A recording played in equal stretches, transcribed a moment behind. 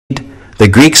the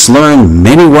Greeks learned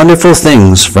many wonderful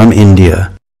things from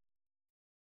India.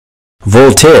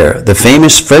 Voltaire, the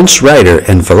famous French writer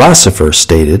and philosopher,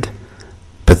 stated,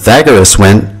 "Pythagoras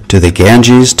went to the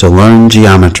Ganges to learn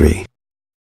geometry."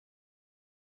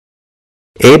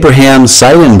 Abraham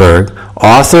Seidenberg,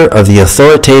 author of the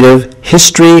authoritative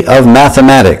History of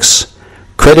Mathematics,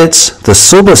 credits the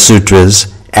Suba Sutras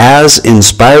as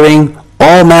inspiring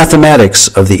all mathematics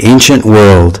of the ancient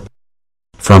world,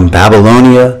 from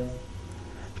Babylonia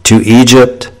to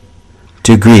Egypt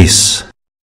to Greece.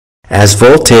 As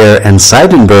Voltaire and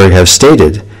Seidenberg have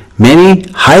stated, many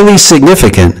highly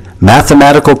significant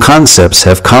mathematical concepts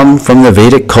have come from the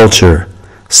Vedic culture,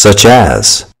 such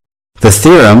as the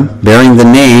theorem bearing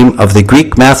the name of the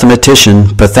Greek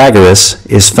mathematician Pythagoras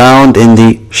is found in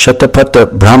the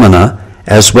Shatapatha Brahmana,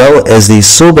 as well as the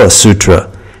Suba Sutra,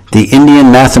 the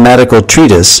Indian mathematical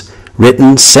treatise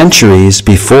written centuries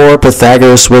before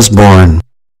Pythagoras was born.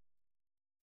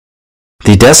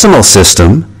 The decimal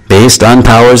system, based on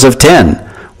powers of 10,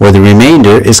 where the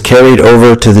remainder is carried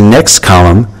over to the next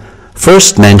column,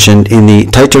 first mentioned in the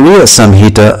Taittiriya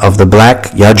Samhita of the Black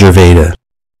Yajurveda.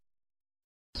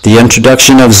 The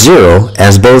introduction of 0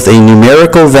 as both a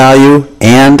numerical value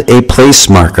and a place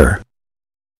marker.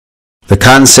 The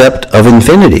concept of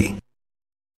infinity.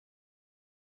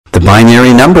 The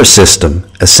binary number system,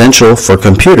 essential for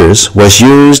computers, was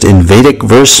used in Vedic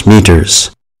verse meters.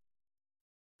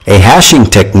 A hashing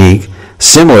technique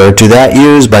similar to that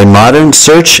used by modern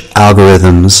search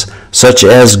algorithms, such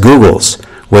as Google's,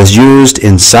 was used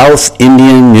in South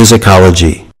Indian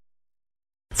musicology.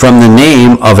 From the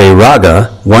name of a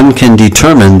raga, one can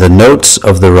determine the notes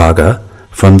of the raga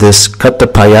from this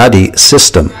Katapayadi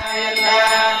system.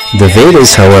 The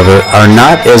Vedas, however, are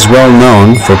not as well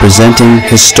known for presenting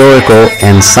historical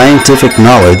and scientific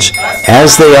knowledge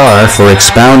as they are for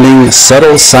expounding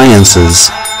subtle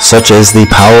sciences, such as the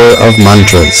power of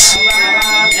mantras.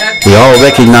 We all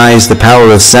recognize the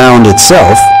power of sound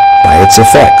itself by its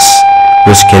effects,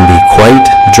 which can be quite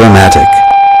dramatic.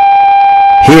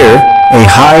 Here, a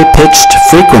high-pitched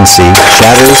frequency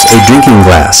shatters a drinking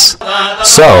glass.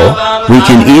 So, we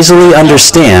can easily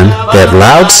understand that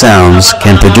loud sounds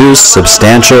can produce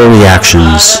substantial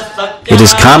reactions. It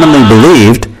is commonly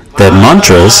believed that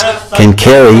mantras can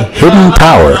carry hidden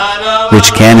power,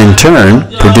 which can in turn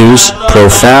produce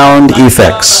profound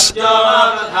effects.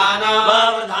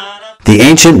 The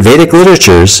ancient Vedic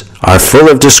literatures are full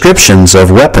of descriptions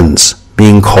of weapons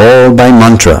being called by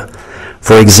mantra.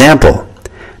 For example,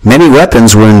 many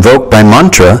weapons were invoked by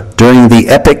mantra during the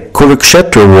epic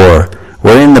Kurukshetra war,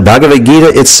 wherein the Bhagavad Gita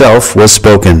itself was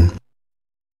spoken.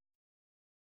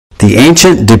 The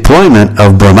ancient deployment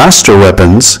of Brahmastra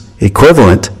weapons,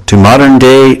 equivalent to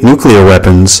modern-day nuclear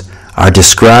weapons, are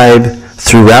described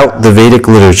throughout the Vedic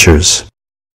literatures.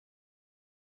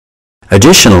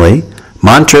 Additionally,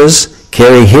 mantras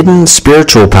carry hidden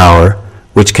spiritual power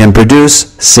which can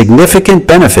produce significant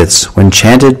benefits when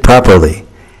chanted properly.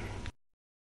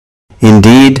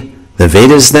 Indeed, the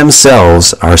Vedas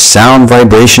themselves are sound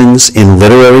vibrations in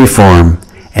literary form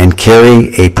and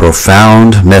carry a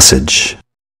profound message.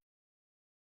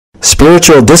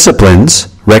 Spiritual disciplines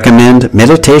recommend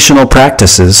meditational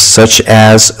practices such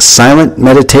as silent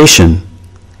meditation,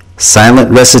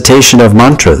 silent recitation of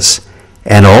mantras,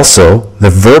 and also the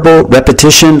verbal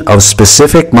repetition of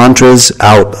specific mantras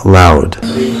out loud.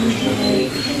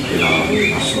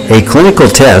 A clinical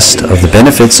test of the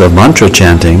benefits of mantra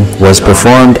chanting was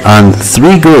performed on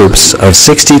 3 groups of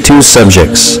 62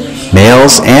 subjects,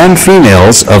 males and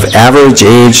females of average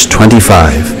age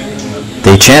 25.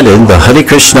 They chanted the Hare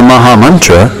Krishna Maha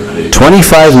Mantra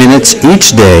 25 minutes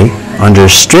each day under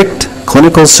strict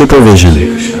clinical supervision.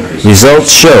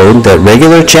 Results showed that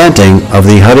regular chanting of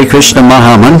the Hare Krishna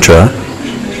Maha Mantra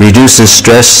reduces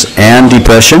stress and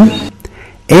depression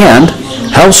and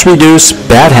helps reduce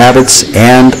bad habits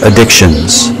and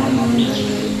addictions.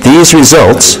 These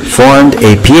results formed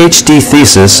a PhD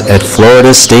thesis at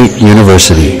Florida State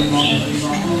University.